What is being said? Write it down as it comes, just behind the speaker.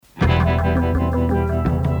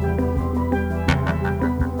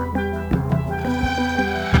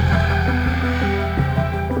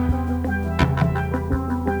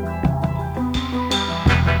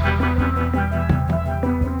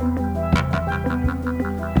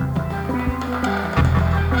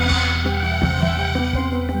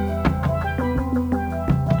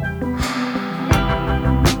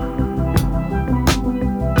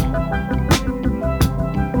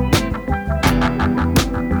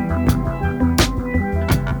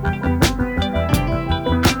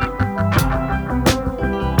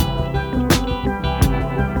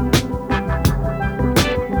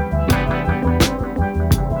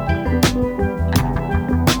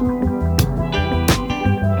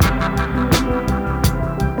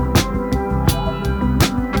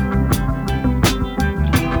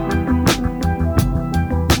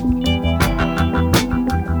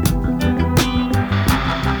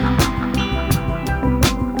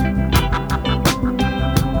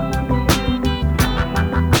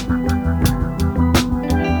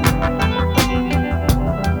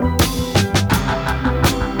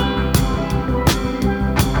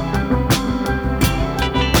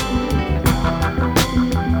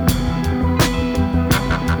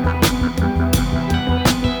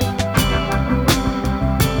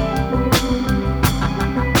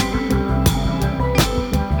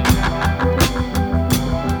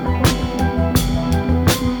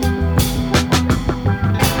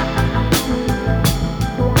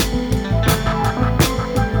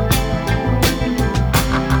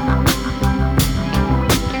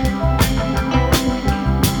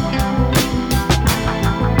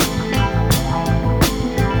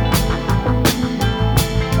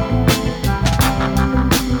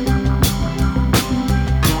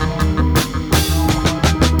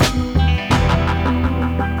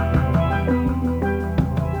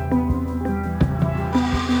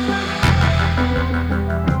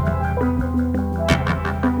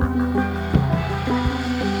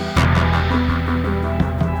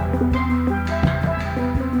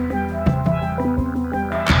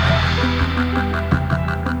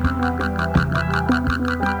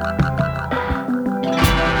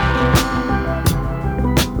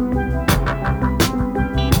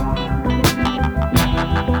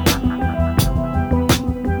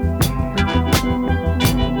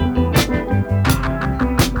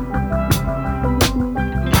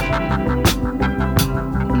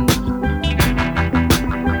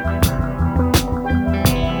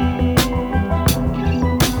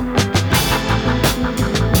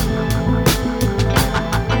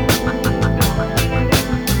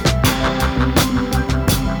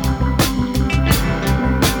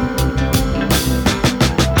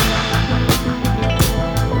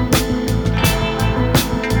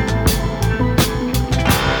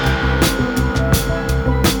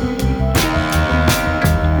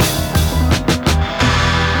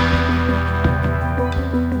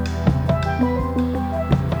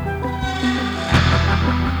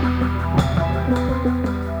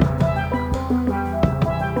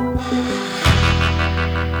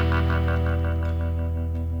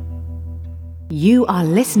You are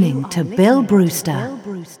listening to Bill Brewster.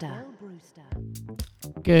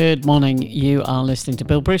 Good morning. You are listening to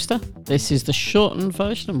Bill Brewster. This is the shortened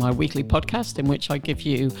version of my weekly podcast in which I give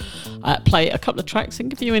you, play a couple of tracks and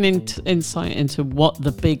give you an insight into what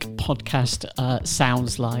the big podcast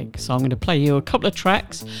sounds like. So I'm going to play you a couple of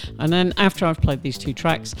tracks, and then after I've played these two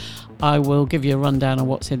tracks, I will give you a rundown of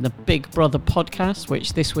what's in the Big Brother podcast,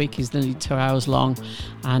 which this week is nearly 2 hours long,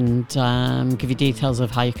 and give you details of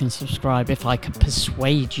how you can subscribe if I can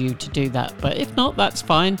persuade you to do that. But if not, that's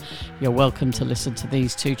fine. You're welcome to listen to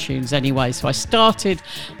these two tunes anyway. So I started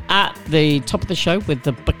at the top of the show with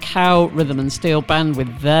the Bacau Rhythm and Steel Band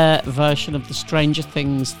with their version of the Stranger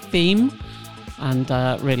Things theme, and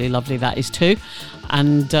really lovely that is too.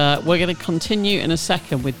 And we're going to continue in a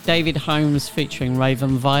second with David Holmes featuring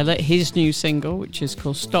Raven Violet, his new single, which is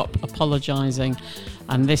called Stop Apologising.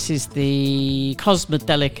 And this is the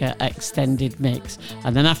Cosmodelica extended mix.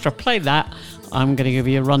 And then after I play that, I'm going to give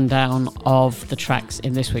you a rundown of the tracks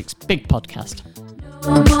in this week's big podcast.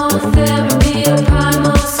 No more therapy or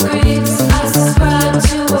primal screams. I subscribe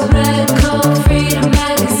to a red coat freedom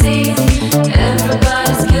magazine.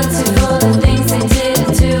 Everybody's guilty for the things they did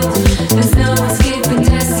too. There's no escaping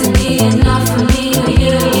destiny, and not for me or you.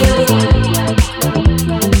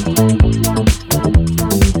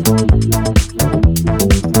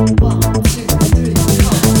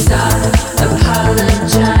 Stop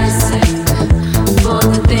apologizing for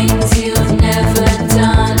the things you've never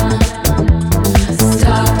done.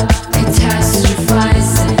 Stop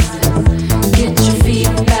catastrophizing. Get your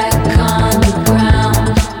feet back on the ground.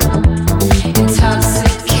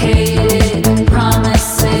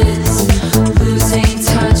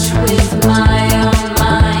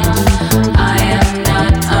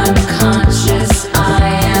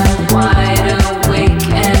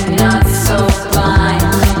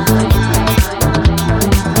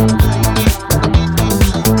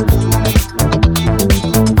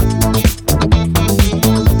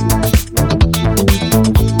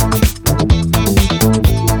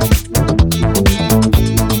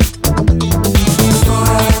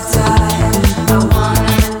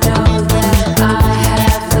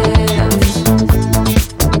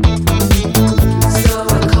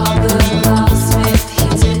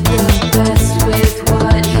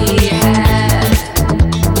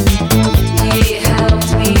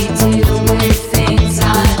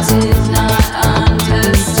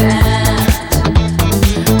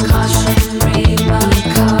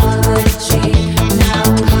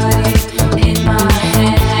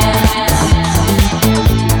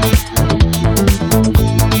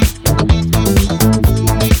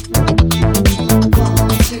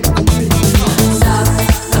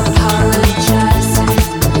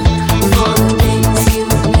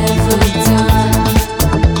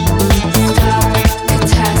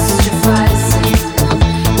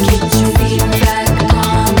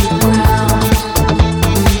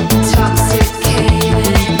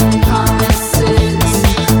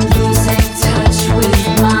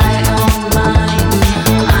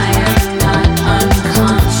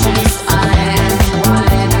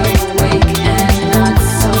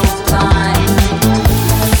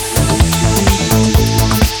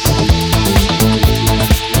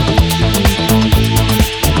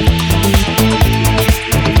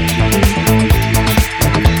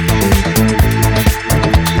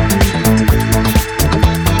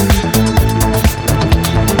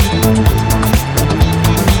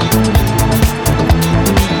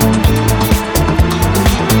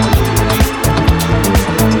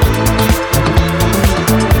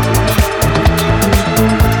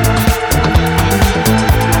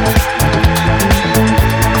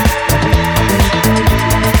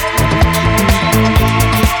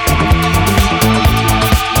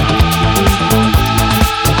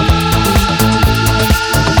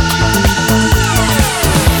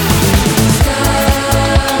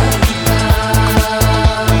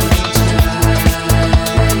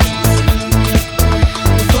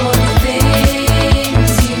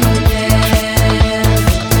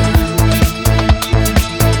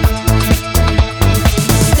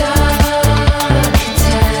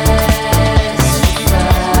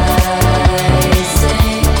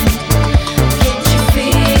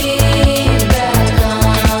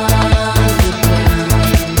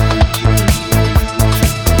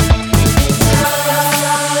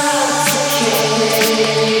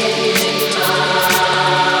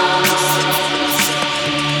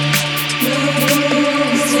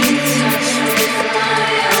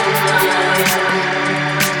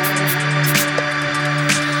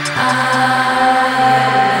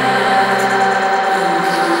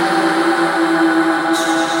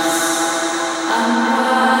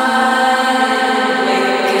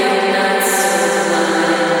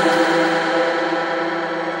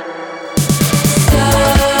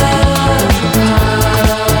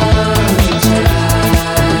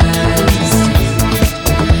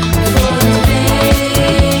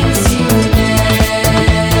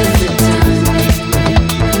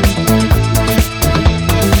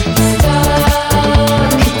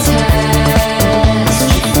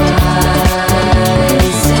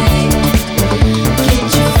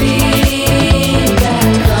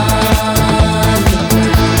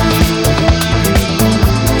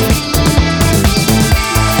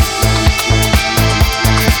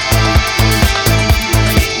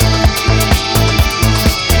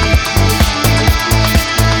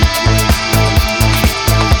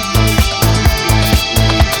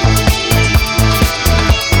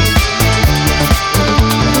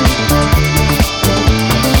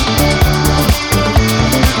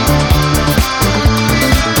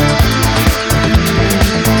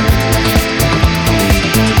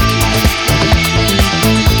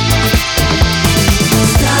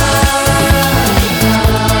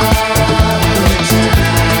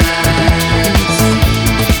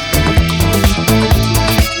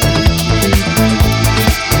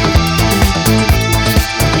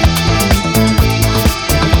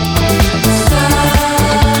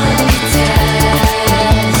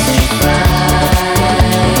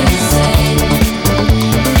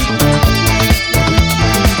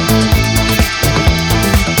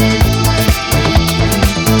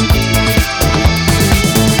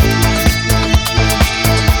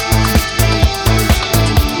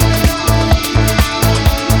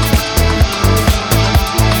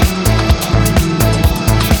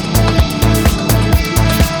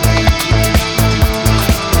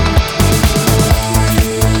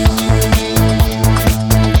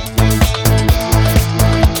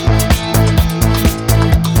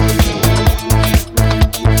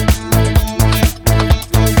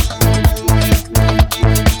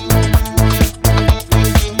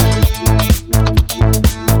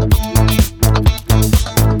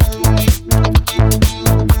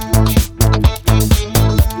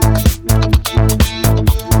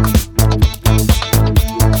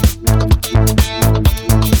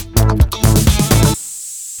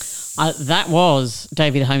 was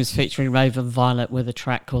David Holmes featuring Raven Violet with a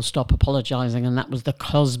track called Stop Apologising, and that was the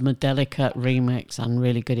Cosmodelica remix, and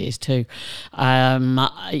really good it is too.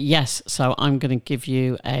 Yes, so I'm going to give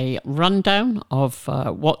you a rundown of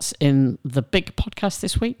what's in the big podcast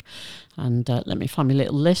this week. And let me find my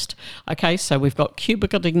little list. Okay, so we've got Cuba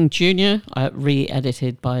Gooding Jr.,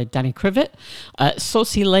 re-edited by Danny Krivit.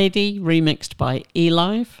 Saucy Lady, remixed by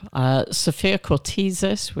E-Live. Sophia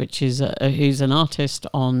Cortezes, which is who's an artist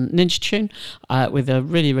on Ninja Tune, with a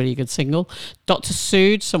really, really good single. Dr.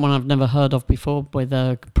 Sood, someone I've never heard of before, with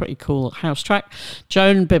a pretty cool house track.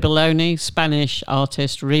 Joan Bibiloni, Spanish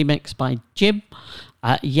artist, remixed by Jib.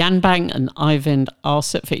 Yanbang and Ivan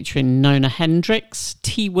Arset featuring Nona Hendrix,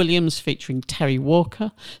 T. Williams featuring Terry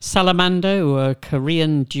Walker, Salamander, who are a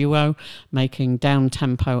Korean duo making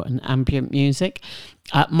down-tempo and ambient music,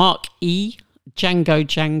 Mark E., Django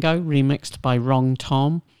remixed by Wrong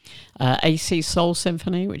Tom, AC Soul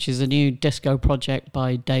Symphony, which is a new disco project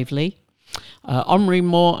by Dave Lee, Omri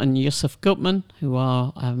Moore and Yusuf Gutman, who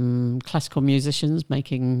are classical musicians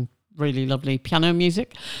making really lovely piano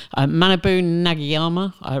music. Manabu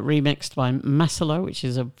Nagayama, remixed by Masalo, which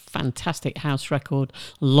is a fantastic house record.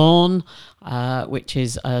 Lawn, which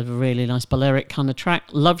is a really nice Balearic kind of track.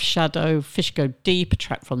 Love Shadow, Fish Go Deep, a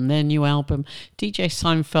track from their new album. DJ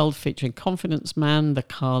Seinfeld featuring Confidence Man, the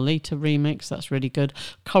Carlita remix, that's really good.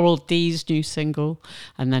 Coral D's new single,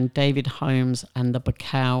 and then David Holmes and the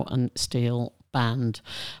Bacau and Steel Band.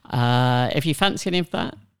 If you fancy any of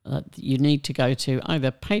that, you need to go to either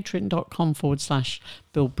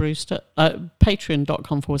patreon.com/Bill Brewster,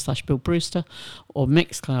 patreon.com/Bill Brewster, or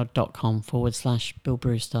mixcloud.com/Bill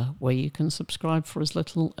Brewster, where you can subscribe for as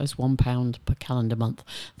little as £1 per calendar month.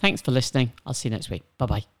 Thanks for listening. I'll see you next week. Bye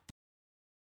bye.